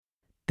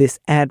This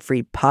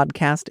ad-free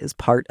podcast is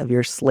part of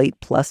your Slate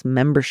Plus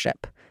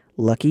membership.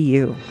 Lucky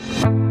you.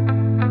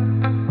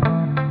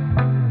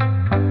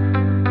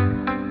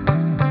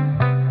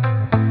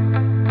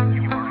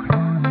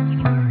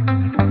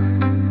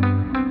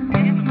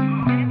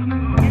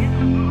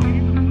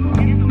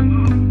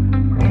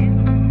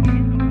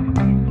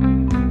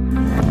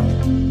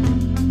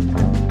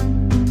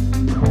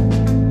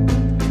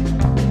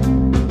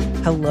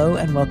 Hello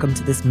and welcome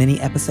to this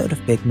mini episode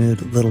of Big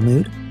Mood, Little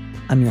Mood.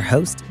 I'm your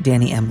host,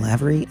 Danny M.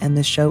 Lavery, and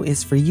this show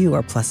is for you,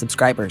 our Plus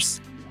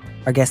subscribers.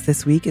 Our guest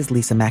this week is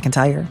Lisa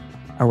McIntyre,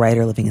 a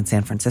writer living in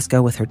San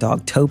Francisco with her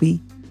dog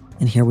Toby,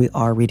 and here we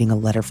are reading a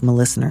letter from a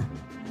listener.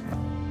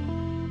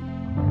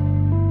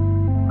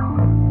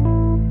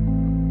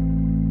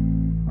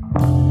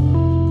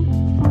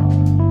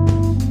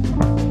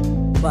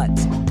 But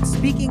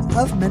speaking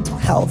of mental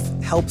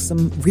health, help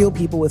some real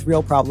people with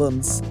real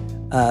problems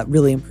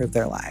really improve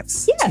their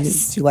lives.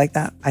 Yes. Do you like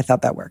that? I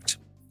thought that worked.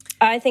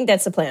 I think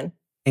that's the plan.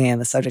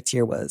 And the subject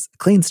here was a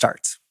clean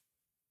start.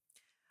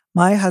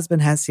 My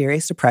husband has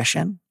serious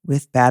depression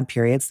with bad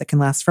periods that can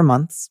last for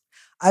months.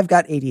 I've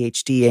got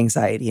ADHD,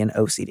 anxiety, and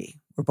OCD.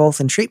 We're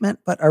both in treatment,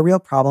 but our real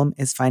problem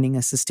is finding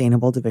a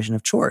sustainable division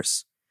of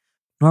chores.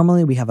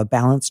 Normally, we have a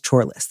balanced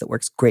chore list that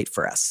works great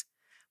for us.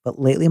 But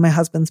lately, my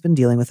husband's been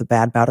dealing with a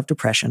bad bout of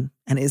depression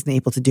and isn't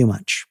able to do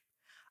much.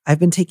 I've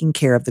been taking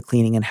care of the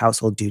cleaning and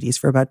household duties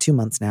for about 2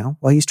 months now,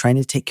 while he's trying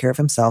to take care of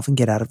himself and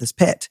get out of this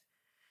pit.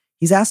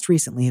 He's asked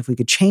recently if we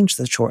could change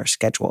the chore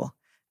schedule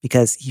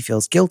because he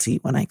feels guilty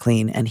when I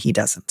clean and he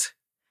doesn't.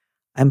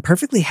 I'm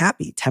perfectly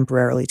happy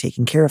temporarily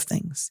taking care of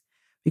things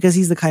because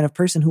he's the kind of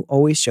person who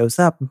always shows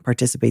up and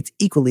participates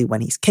equally when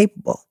he's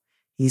capable.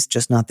 He's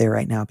just not there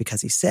right now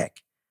because he's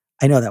sick.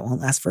 I know that won't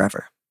last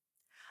forever.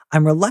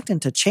 I'm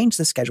reluctant to change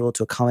the schedule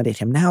to accommodate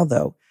him now,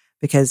 though,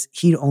 because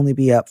he'd only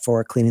be up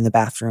for cleaning the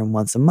bathroom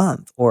once a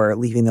month or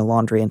leaving the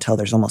laundry until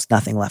there's almost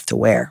nothing left to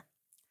wear.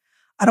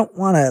 I don't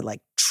want to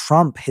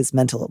trump his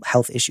mental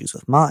health issues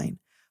with mine,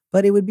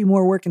 but it would be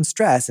more work and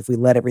stress if we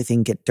let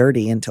everything get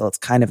dirty until it's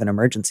kind of an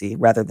emergency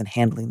rather than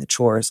handling the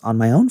chores on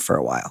my own for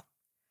a while.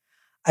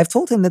 I've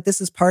told him that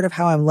this is part of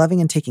how I'm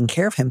loving and taking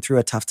care of him through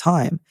a tough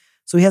time,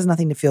 so he has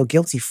nothing to feel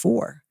guilty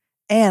for.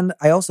 And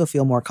I also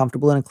feel more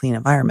comfortable in a clean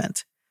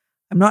environment.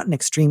 I'm not an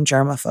extreme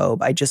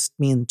germaphobe, I just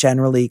mean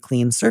generally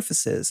clean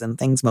surfaces and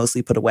things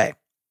mostly put away.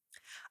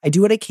 I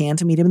do what I can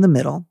to meet him in the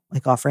middle,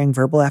 like offering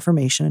verbal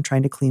affirmation and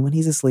trying to clean when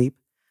he's asleep,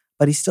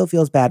 but he still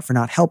feels bad for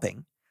not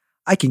helping.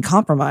 I can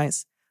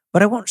compromise,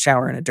 but I won't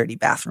shower in a dirty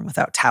bathroom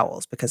without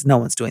towels because no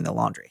one's doing the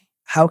laundry.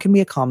 How can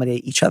we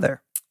accommodate each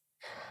other?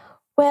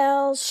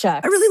 Well,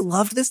 shucks. I really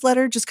loved this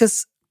letter just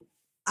because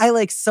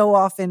I so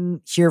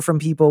often hear from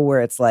people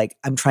where it's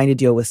I'm trying to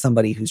deal with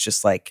somebody who's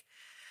just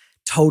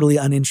totally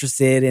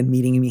uninterested in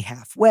meeting me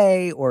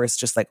halfway, or it's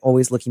just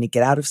always looking to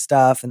get out of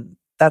stuff. And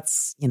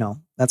that's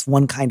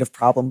one kind of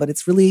problem, but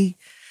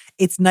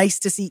it's nice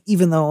to see,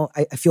 even though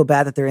I feel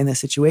bad that they're in this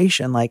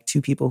situation,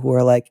 two people who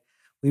are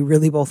we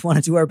really both want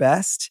to do our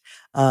best.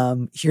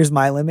 Here's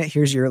my limit.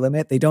 Here's your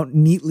limit. They don't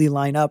neatly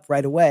line up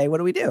right away. What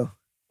do we do?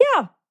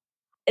 Yeah.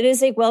 It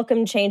is a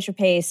welcome change of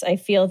pace. I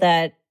feel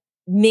that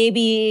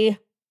maybe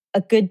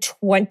a good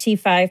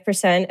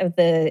 25% of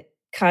the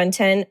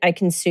content I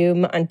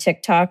consume on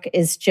TikTok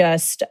is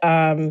just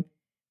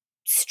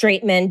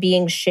straight men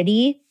being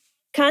shitty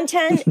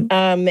content,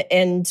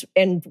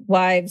 and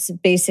wives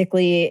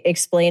basically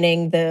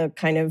explaining the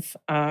kind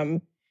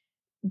of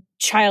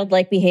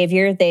childlike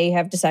behavior they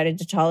have decided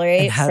to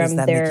tolerate from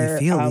their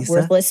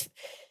worthless.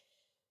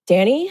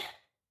 Danny,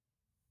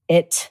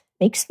 it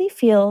makes me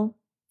feel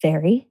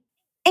very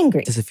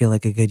angry. Does it feel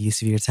like a good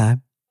use of your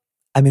time?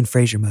 I'm in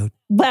Frasier mode.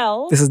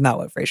 Well, this is not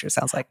what Frasier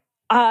sounds like.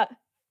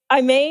 I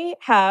may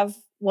have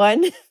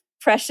one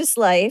precious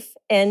life,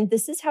 and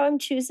this is how I'm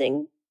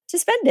choosing to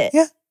spend it.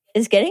 Yeah.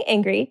 Is getting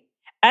angry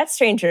at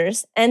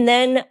strangers and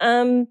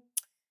then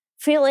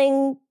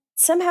feeling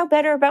somehow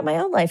better about my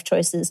own life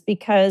choices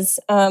because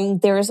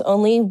there is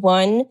only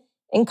one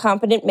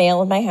incompetent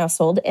male in my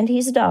household, and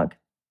he's a dog.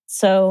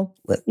 So,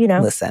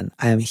 Listen,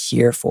 I am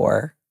here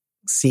for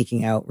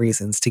seeking out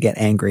reasons to get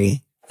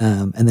angry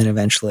and then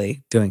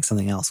eventually doing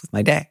something else with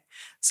my day.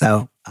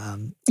 So,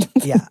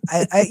 yeah,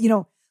 I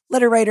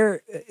letter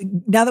writer,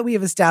 now that we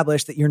have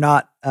established that you're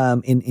not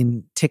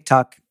in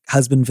TikTok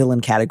husband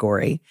villain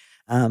category,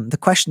 the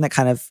question that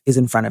kind of is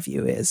in front of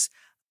you is,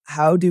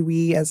 how do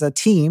we as a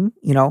team,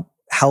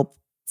 help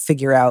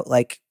figure out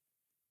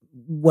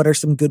what are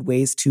some good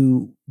ways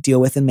to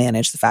deal with and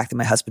manage the fact that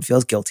my husband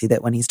feels guilty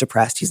that when he's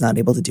depressed, he's not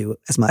able to do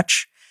as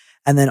much.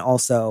 And then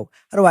also,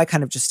 how do I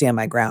kind of just stand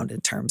my ground in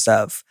terms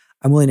of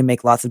I'm willing to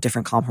make lots of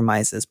different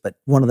compromises, but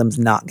one of them's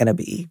not going to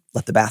be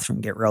let the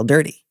bathroom get real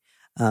dirty.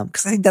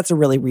 Because I think that's a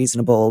really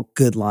reasonable,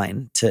 good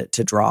line to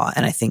draw.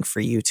 And I think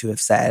for you to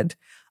have said,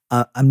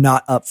 I'm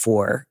not up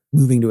for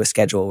moving to a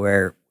schedule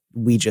where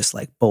we just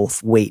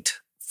both wait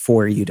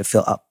for you to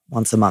fill up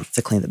once a month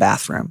to clean the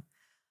bathroom.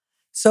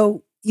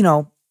 So,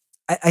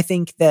 I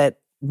think that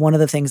one of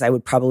the things I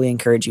would probably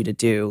encourage you to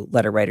do,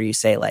 letter writer, you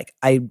say like,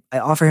 I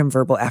offer him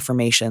verbal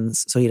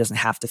affirmations so he doesn't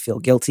have to feel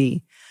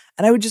guilty.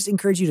 And I would just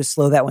encourage you to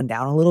slow that one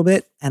down a little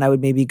bit. And I would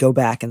maybe go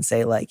back and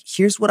say like,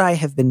 here's what I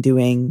have been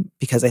doing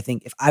because I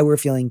think if I were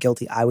feeling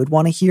guilty, I would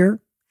want to hear.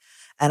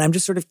 And I'm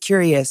just sort of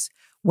curious,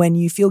 when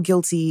you feel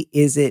guilty,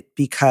 is it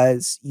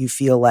because you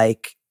feel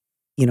like,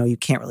 you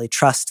can't really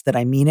trust that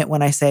I mean it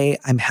when I say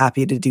I'm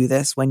happy to do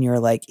this when you're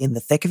like in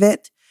the thick of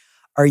it?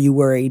 Are you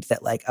worried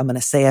that like, I'm going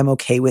to say I'm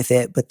okay with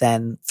it, but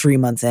then 3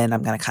 months in,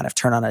 I'm going to kind of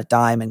turn on a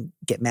dime and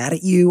get mad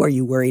at you? Are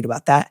you worried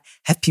about that?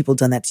 Have people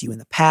done that to you in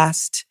the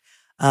past?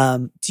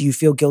 Do you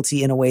feel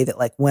guilty in a way that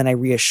like when I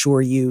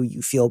reassure you,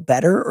 you feel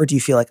better? Or do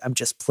you feel like I'm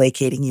just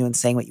placating you and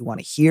saying what you want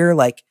to hear?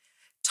 Like,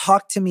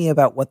 talk to me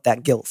about what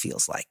that guilt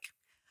feels like.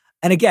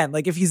 And again,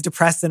 like if he's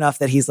depressed enough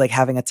that he's like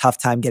having a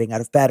tough time getting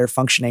out of bed or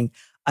functioning,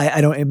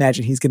 I don't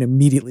imagine he's going to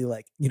immediately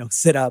like,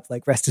 sit up,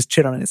 like rest his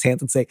chin on his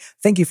hands and say,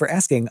 thank you for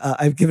asking.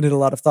 I've given it a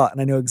lot of thought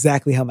and I know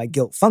exactly how my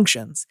guilt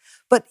functions.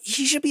 But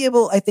he should be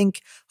able, I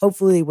think,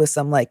 hopefully with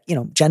some like,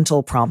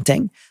 gentle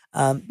prompting,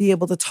 be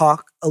able to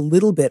talk a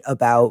little bit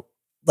about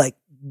like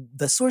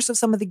the source of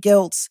some of the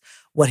guilt,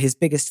 what his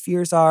biggest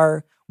fears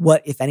are,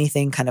 what, if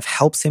anything, kind of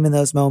helps him in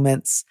those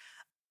moments.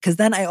 Because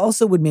then I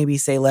also would maybe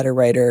say, letter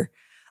writer,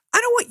 I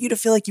don't want you to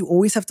feel like you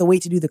always have to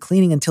wait to do the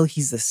cleaning until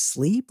he's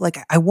asleep. Like,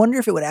 I wonder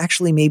if it would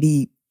actually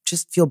maybe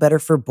just feel better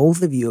for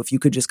both of you if you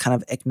could just kind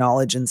of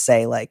acknowledge and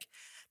say, like,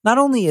 not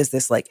only is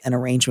this like an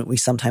arrangement we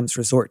sometimes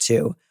resort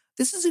to,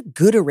 this is a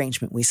good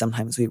arrangement we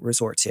sometimes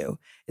resort to.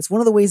 It's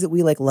one of the ways that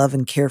we like love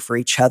and care for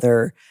each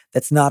other.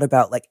 That's not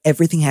about like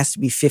everything has to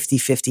be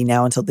 50-50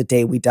 now until the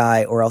day we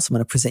die, or else I'm going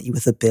to present you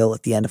with a bill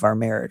at the end of our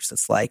marriage.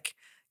 That's like,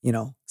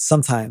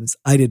 sometimes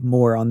I did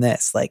more on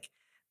this. Like,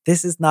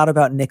 this is not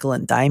about nickel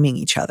and diming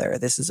each other.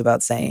 This is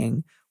about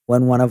saying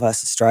when one of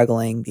us is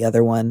struggling, the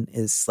other one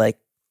is like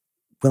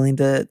willing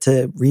to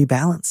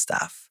rebalance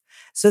stuff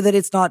so that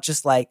it's not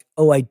just like,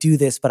 oh, I do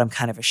this, but I'm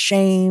kind of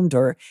ashamed,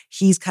 or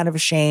he's kind of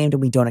ashamed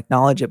and we don't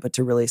acknowledge it. But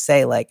to really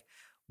say like,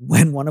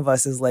 when one of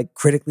us is like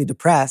critically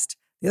depressed,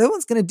 the other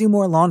one's going to do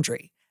more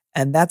laundry.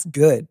 And that's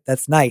good.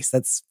 That's nice.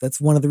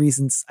 That's one of the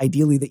reasons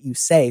ideally that you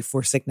say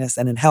for sickness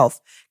and in health,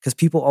 because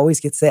people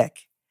always get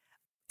sick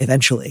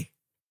eventually.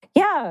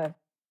 Yeah.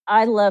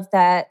 I love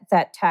that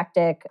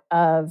tactic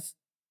of,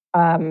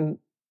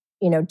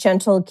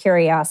 gentle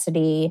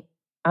curiosity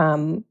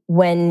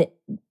when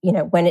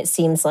it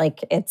seems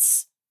like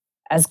it's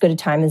as good a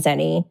time as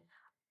any.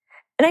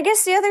 And I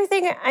guess the other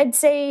thing I'd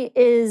say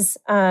is,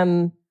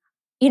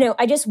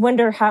 I just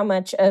wonder how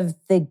much of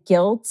the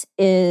guilt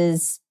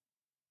is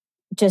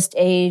just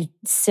a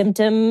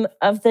symptom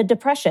of the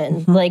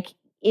depression. Mm-hmm. Like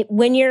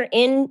when you're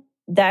in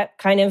that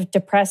kind of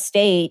depressed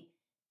state,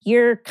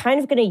 you're kind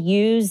of going to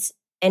use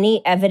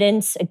any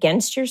evidence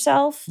against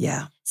yourself.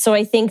 Yeah. So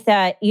I think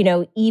that,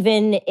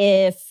 even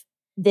if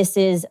this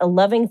is a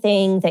loving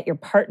thing that your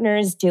partner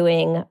is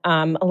doing,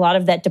 a lot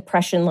of that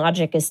depression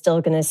logic is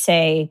still going to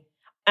say,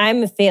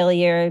 I'm a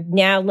failure.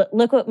 Now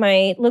look what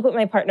my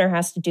partner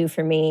has to do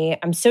for me.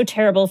 I'm so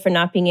terrible for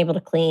not being able to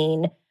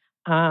clean.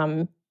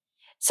 So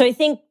I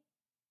think,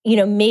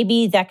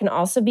 maybe that can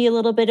also be a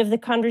little bit of the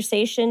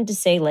conversation to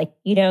say like,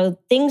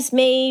 things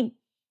may,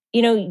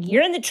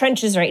 you're in the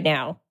trenches right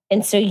now.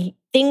 And so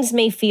things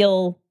may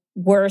feel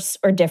worse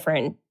or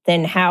different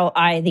than how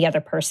I, the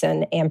other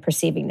person, am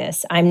perceiving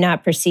this. I'm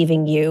not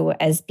perceiving you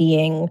as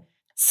being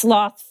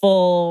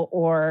slothful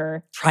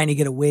or trying to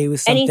get away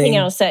with something. Anything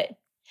else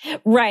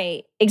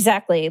right,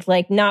 exactly.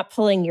 Like not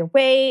pulling your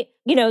weight.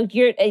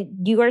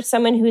 You are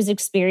someone who's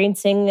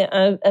experiencing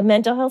a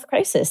mental health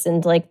crisis,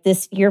 and like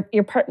this, your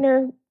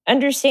partner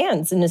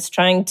understands and is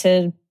trying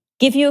to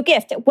give you a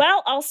gift.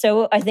 Well,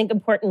 also, I think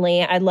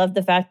importantly, I love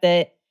the fact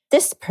that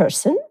this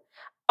person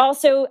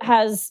also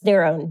has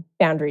their own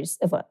boundaries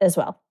as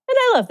well. And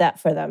I love that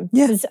for them.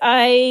 Because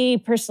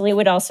I personally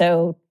would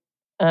also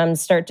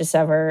start to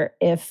sever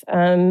if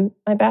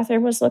my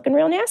bathroom was looking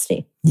real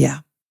nasty. Yeah.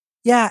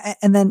 Yeah.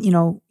 And then,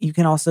 you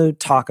can also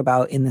talk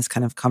about in this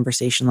kind of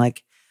conversation,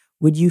 like,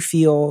 would you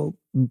feel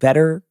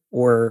better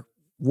or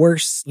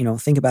worse?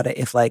 Think about it.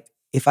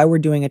 If I were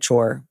doing a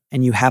chore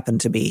and you happen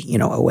to be,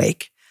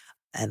 awake,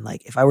 and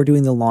like, if I were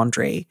doing the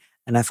laundry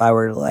and if I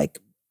were to like,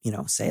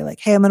 say like,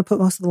 hey, I'm going to put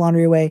most of the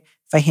laundry away.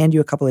 If I hand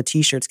you a couple of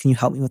t-shirts, can you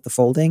help me with the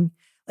folding?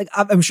 Like,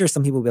 I'm sure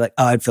some people would be like,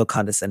 oh, I'd feel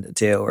condescended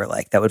to, or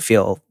like that would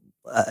feel,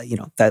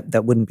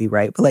 that wouldn't be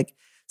right. But like,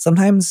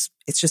 sometimes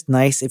it's just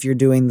nice if you're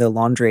doing the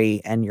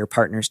laundry and your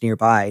partner's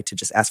nearby to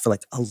just ask for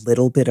like a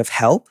little bit of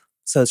help.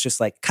 So it's just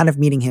like kind of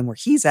meeting him where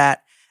he's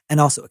at and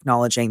also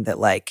acknowledging that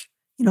like,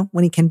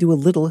 when he can do a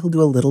little, he'll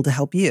do a little to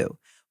help you.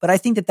 But I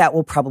think that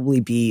will probably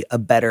be a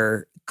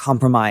better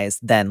compromise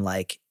than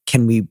like,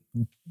 can we,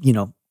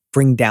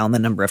 bring down the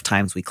number of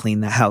times we clean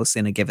the house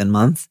in a given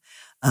month,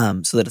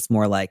 so that it's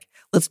more like,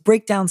 let's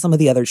break down some of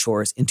the other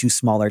chores into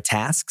smaller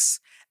tasks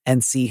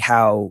and see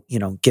how,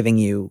 giving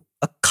you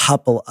a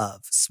couple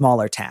of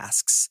smaller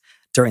tasks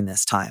during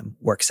this time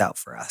works out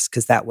for us.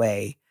 Because that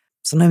way,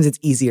 sometimes it's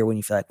easier when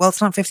you feel like, well,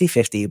 it's not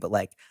 50-50, but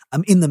like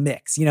I'm in the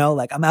mix,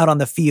 like I'm out on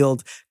the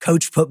field,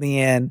 coach put me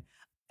in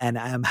and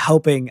I'm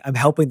helping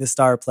the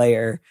star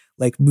player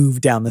like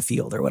move down the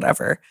field or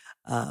whatever.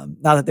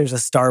 Not that there's a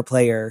star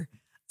player.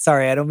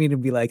 Sorry, I don't mean to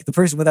be like the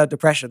person without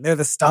depression. They're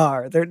the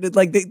star. They're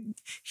like,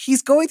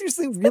 he's going through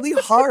something really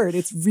hard.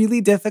 It's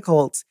really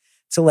difficult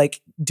to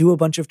like do a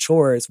bunch of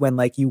chores when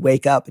like you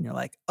wake up and you're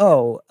like,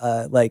 oh,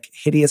 like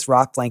hideous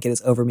rock blanket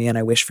is over me and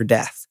I wish for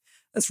death.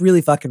 That's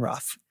really fucking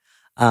rough.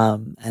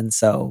 And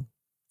so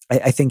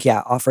I think,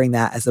 yeah, offering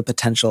that as a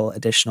potential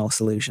additional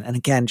solution. And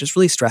again, just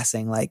really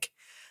stressing, like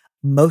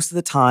most of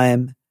the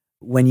time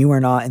when you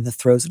are not in the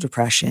throes of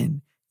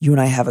depression, you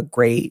and I have a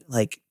great,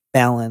 like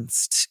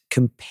balanced,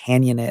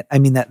 companionate, I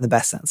mean that in the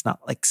best sense, not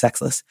like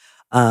sexless,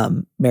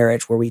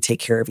 marriage where we take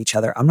care of each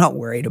other. I'm not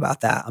worried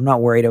about that. I'm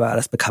not worried about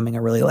us becoming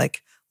a really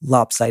like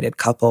lopsided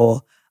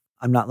couple.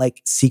 I'm not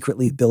like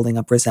secretly building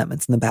up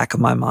resentments in the back of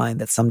my mind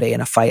that someday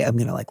in a fight, I'm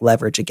going to like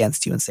leverage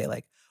against you and say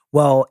like,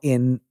 well,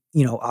 in,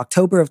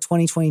 October of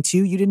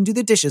 2022, you didn't do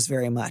the dishes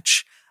very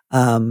much.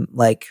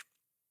 Like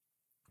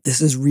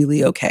this is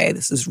really okay.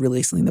 This is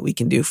really something that we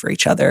can do for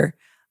each other.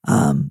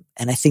 And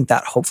I think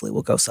that hopefully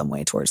will go some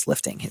way towards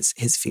lifting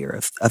his fear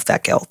of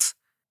that guilt.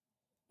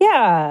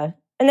 Yeah.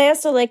 And I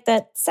also like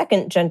that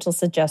second gentle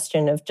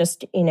suggestion of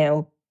just,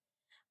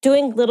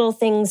 doing little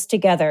things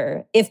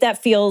together. If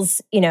that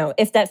feels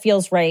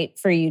right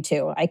for you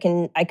two. I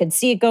could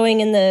see it going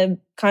in the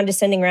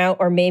condescending route,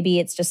 or maybe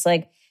it's just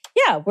like,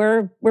 yeah,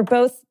 we're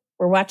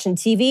watching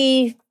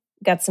TV,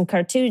 got some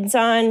cartoons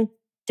on,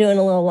 doing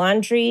a little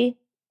laundry.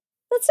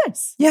 That's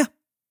nice. Yeah.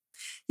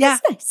 Yeah.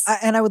 That's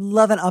nice. And I would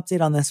love an update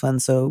on this one.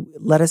 So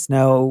let us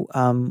know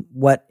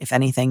what, if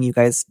anything, you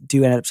guys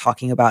do end up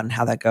talking about and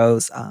how that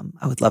goes.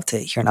 I would love to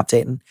hear an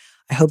update. And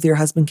I hope that your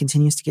husband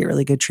continues to get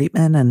really good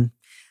treatment and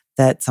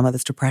that some of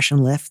this depression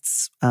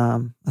lifts.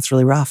 That's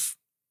really rough.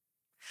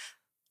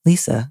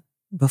 Lisa,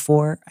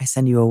 before I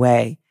send you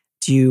away,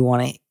 do you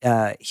want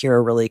to hear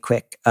a really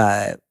quick,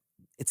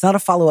 it's not a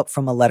follow-up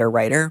from a letter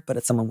writer, but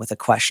it's someone with a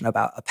question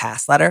about a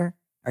past letter.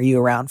 Are you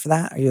around for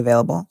that? Are you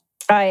available?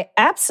 I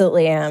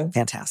absolutely am.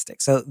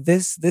 Fantastic. So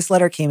this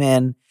letter came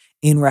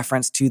in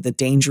reference to the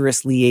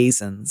Dangerous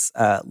Liaisons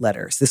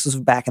letters. This was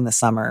back in the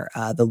summer,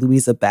 the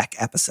Louisa Beck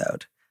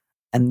episode.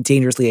 And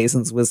Dangerous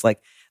Liaisons was like,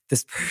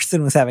 this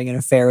person was having an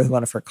affair with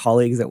one of her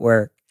colleagues at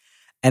work.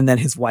 And then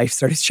his wife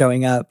started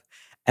showing up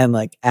and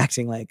like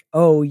acting like,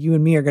 oh, you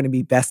and me are going to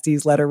be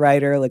besties, letter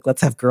writer. Like,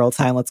 let's have girl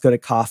time. Let's go to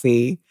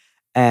coffee.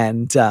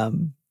 And so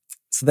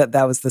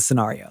that was the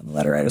scenario. And the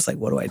letter writer's like,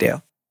 what do I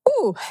do?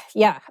 Ooh,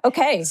 yeah.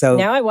 Okay. So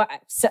now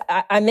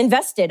I'm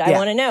invested. I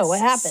want to know what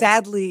happened.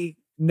 Sadly,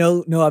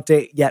 no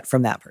update yet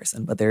from that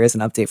person, but there is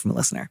an update from a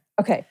listener.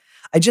 Okay.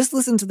 I just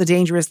listened to the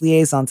Dangerous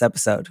Liaisons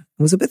episode and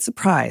was a bit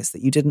surprised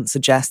that you didn't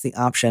suggest the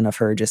option of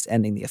her just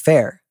ending the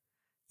affair.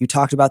 You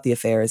talked about the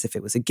affair as if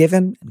it was a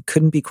given and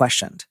couldn't be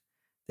questioned.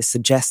 This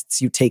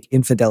suggests you take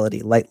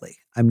infidelity lightly.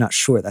 I'm not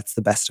sure that's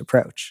the best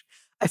approach.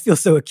 I feel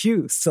so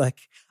accused.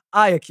 Like,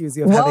 I accuse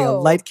you of having a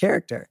light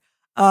character.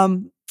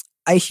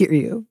 I hear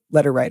you,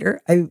 letter writer.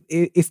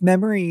 If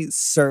memory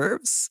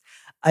serves,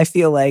 I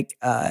feel like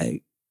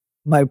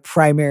my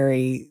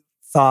primary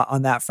thought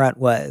on that front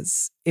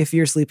was, if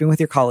you're sleeping with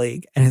your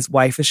colleague and his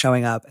wife is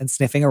showing up and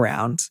sniffing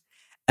around,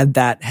 and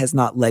that has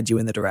not led you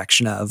in the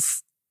direction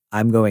of,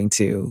 I'm going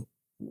to,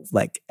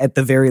 like, at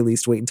the very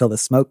least, wait until the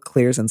smoke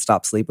clears and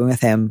stop sleeping with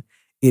him,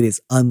 it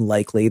is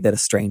unlikely that a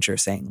stranger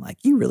saying, like,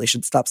 you really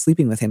should stop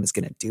sleeping with him is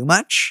going to do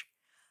much.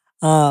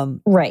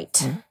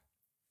 Right.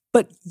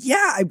 But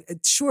yeah,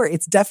 sure,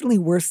 it's definitely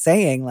worth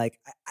saying. Like,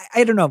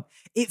 I don't know.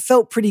 It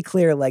felt pretty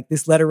clear, like,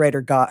 this letter writer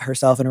got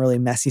herself in a really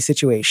messy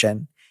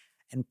situation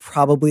and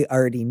probably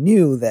already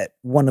knew that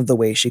one of the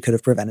ways she could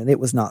have prevented it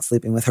was not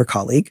sleeping with her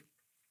colleague.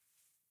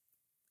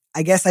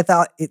 I guess I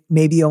thought it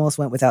maybe almost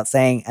went without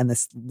saying, and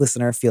this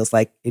listener feels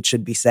like it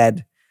should be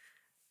said.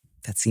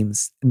 That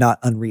seems not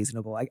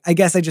unreasonable. I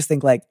guess I just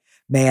think, like,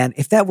 man,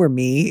 if that were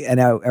me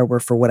and I were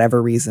for whatever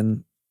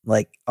reason,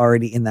 like,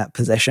 already in that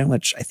position,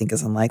 which I think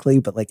is unlikely,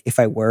 but like if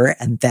I were,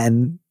 and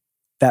then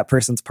that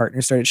person's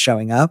partner started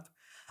showing up,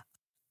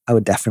 I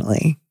would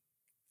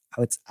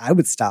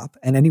stop.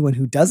 And anyone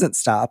who doesn't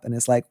stop and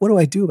is like, what do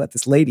I do about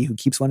this lady who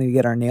keeps wanting to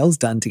get our nails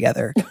done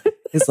together?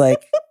 Is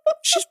like,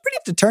 she's pretty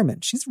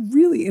determined. She's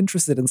really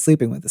interested in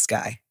sleeping with this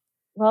guy.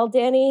 Well,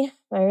 Danny,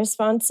 my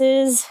response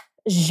is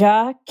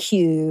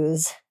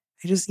j'accuse.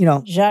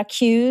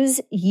 J'accuse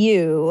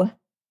you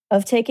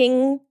of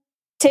taking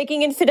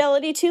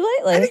infidelity too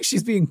lightly. I think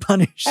she's being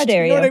punished. How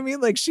dare you? You know what I mean?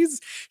 Like, she's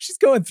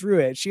going through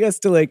it. She has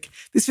to, like,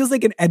 this feels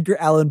like an Edgar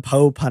Allan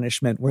Poe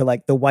punishment where,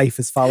 like, the wife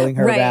is following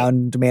her around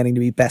and demanding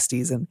to be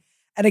besties. And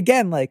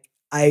again, like,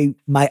 I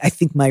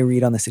think my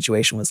read on the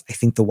situation was, I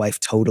think the wife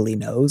totally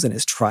knows and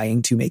is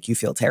trying to make you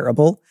feel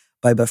terrible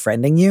by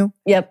befriending you.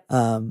 Yep.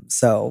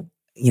 So,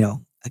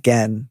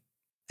 again,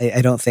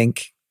 I don't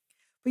think,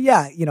 but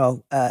yeah,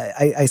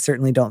 I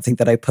certainly don't think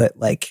that I put,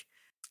 like,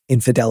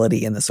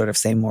 infidelity in the sort of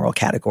same moral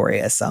category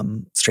as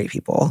some straight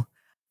people.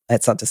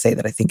 That's not to say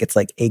that I think it's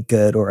like a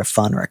good or a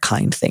fun or a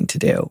kind thing to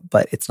do,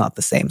 but it's not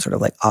the same sort of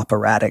like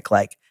operatic,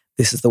 like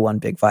this is the one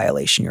big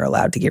violation you're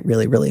allowed to get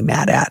really, really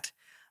mad at.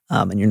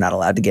 And you're not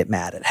allowed to get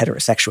mad at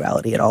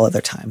heterosexuality at all other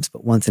times.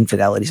 But once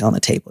infidelity's on the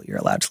table, you're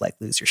allowed to like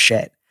lose your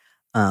shit.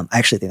 I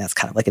actually think that's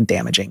kind of like a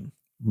damaging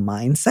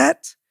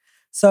mindset.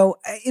 So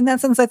in that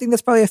sense, I think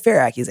that's probably a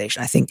fair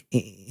accusation. I think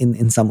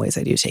in some ways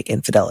I do take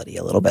infidelity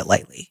a little bit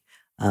lightly.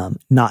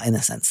 Not in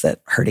the sense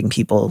that hurting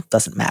people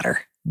doesn't matter,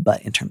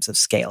 but in terms of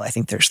scale, I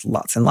think there's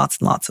lots and lots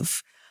and lots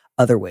of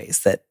other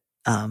ways that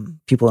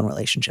people in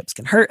relationships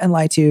can hurt and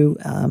lie to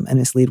and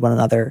mislead one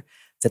another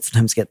that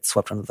sometimes get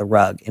swept under the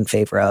rug in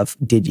favor of,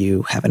 did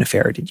you have an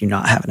affair or did you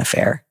not have an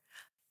affair?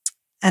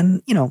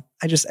 And, you know,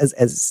 I just,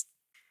 as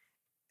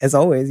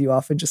always, you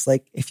often just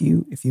like, if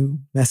you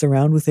mess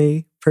around with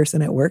a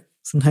person at work,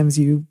 sometimes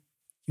you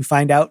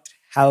find out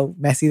how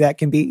messy that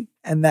can be.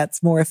 And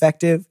that's more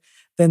effective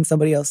than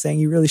somebody else saying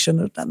you really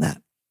shouldn't have done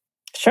that.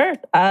 Sure.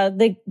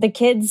 The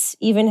kids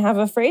even have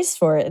a phrase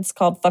for it. It's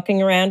called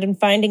fucking around and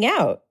finding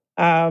out.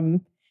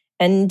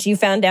 And you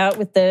found out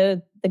with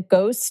the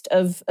ghost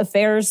of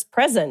affairs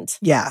present.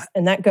 Yeah.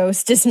 And that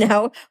ghost is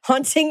now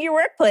haunting your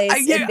workplace.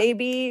 And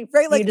maybe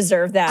you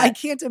deserve that. I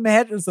can't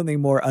imagine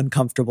something more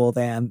uncomfortable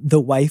than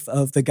the wife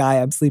of the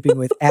guy I'm sleeping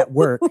with at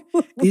work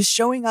is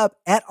showing up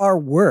at our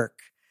work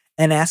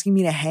and asking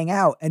me to hang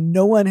out. And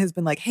no one has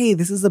been like, hey,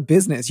 this is a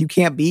business. You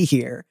can't be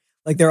here.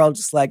 Like, they're all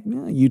just like,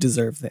 no, you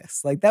deserve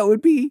this. Like, that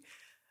would be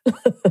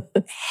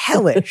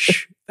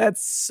hellish.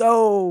 That's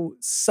so,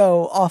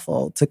 so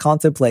awful to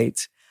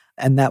contemplate.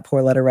 And that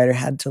poor letter writer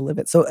had to live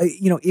it. So,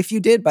 if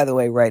you did, by the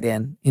way, write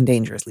in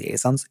Dangerous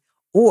Liaisons,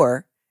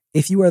 or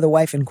if you are the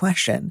wife in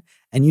question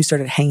and you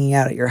started hanging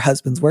out at your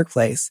husband's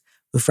workplace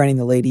befriending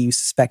the lady you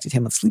suspected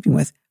him of sleeping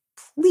with,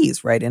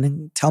 please write in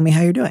and tell me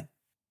how you're doing.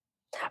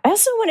 I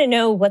also want to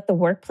know what the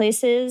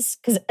workplace is,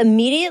 because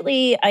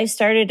immediately I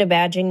started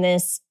imagining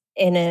this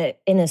in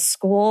a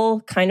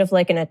school, kind of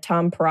like in a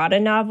Tom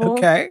Perrotta novel.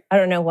 Okay. I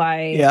don't know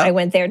why I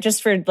went there,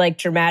 just for like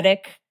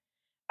dramatic.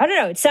 I don't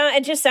know.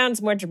 It just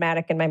sounds more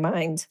dramatic in my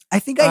mind. I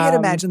think I had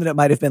imagined that it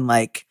might have been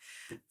like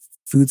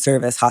food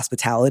service,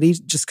 hospitality,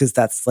 just because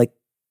that's like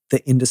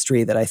the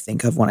industry that I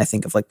think of when I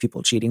think of like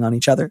people cheating on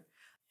each other.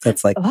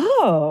 That's like,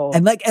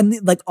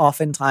 and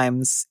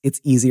oftentimes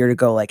it's easier to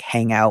go like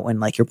hang out when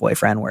like your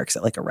boyfriend works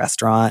at like a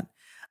restaurant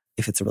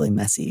if it's a really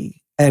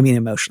messy,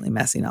 emotionally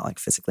messy, not like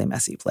physically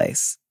messy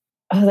place.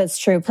 Oh, that's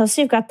true. Plus,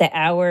 you've got the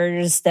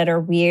hours that are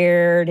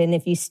weird, and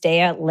if you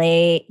stay out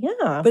late,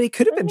 But it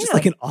could have been just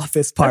like an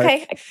office park.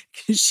 Okay.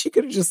 She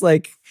could have just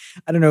like,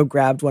 I don't know,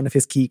 grabbed one of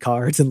his key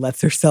cards and lets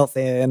herself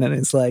in, and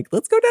it's like,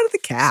 let's go down to the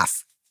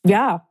caf.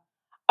 Yeah,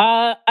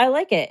 I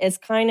like it. It's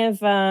kind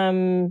of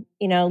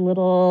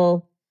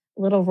little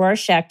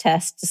Rorschach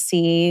test to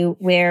see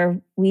where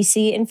we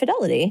see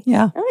infidelity.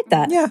 Yeah, I like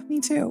that. Yeah,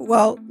 me too.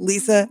 Well,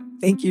 Lisa,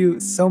 thank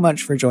you so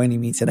much for joining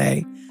me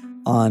today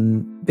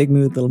on Big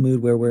Mood, Little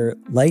Mood, where we're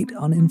light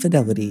on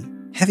infidelity,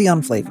 heavy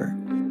on flavor.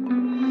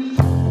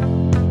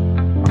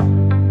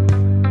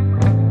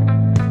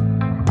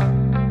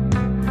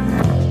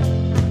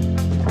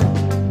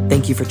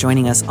 Thank you for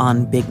joining us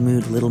on Big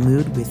Mood, Little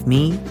Mood with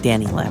me,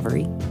 Danny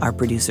Lavery. Our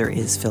producer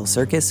is Phil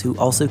Circus, who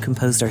also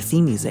composed our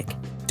theme music.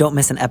 Don't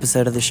miss an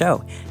episode of the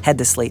show. Head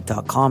to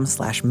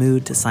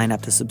slate.com/mood to sign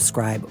up to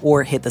subscribe,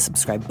 or hit the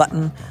subscribe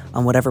button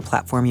on whatever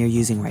platform you're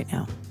using right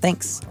now.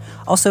 Thanks.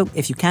 Also,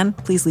 if you can,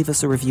 please leave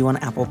us a review on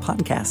Apple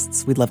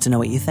Podcasts. We'd love to know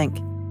what you think.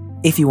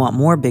 If you want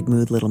more Big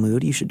Mood, Little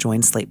Mood, you should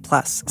join Slate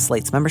Plus,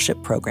 Slate's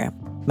membership program.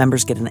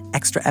 Members get an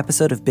extra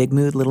episode of Big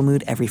Mood, Little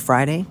Mood every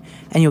Friday,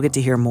 and you'll get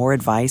to hear more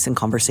advice and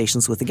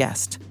conversations with a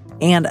guest.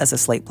 And as a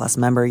Slate Plus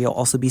member, you'll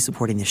also be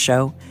supporting the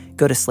show.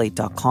 Go to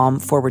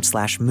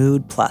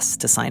slate.com/mood plus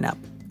to sign up.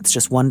 It's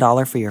just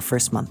 $1 for your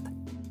first month.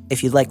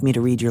 If you'd like me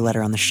to read your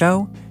letter on the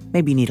show,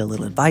 maybe you need a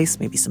little advice,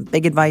 maybe some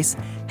big advice,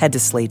 head to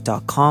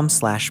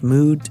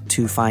slate.com/mood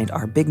to find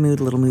our Big Mood,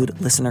 Little Mood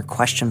listener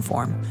question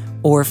form,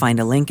 or find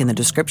a link in the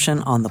description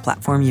on the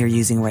platform you're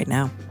using right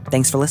now.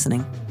 Thanks for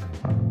listening.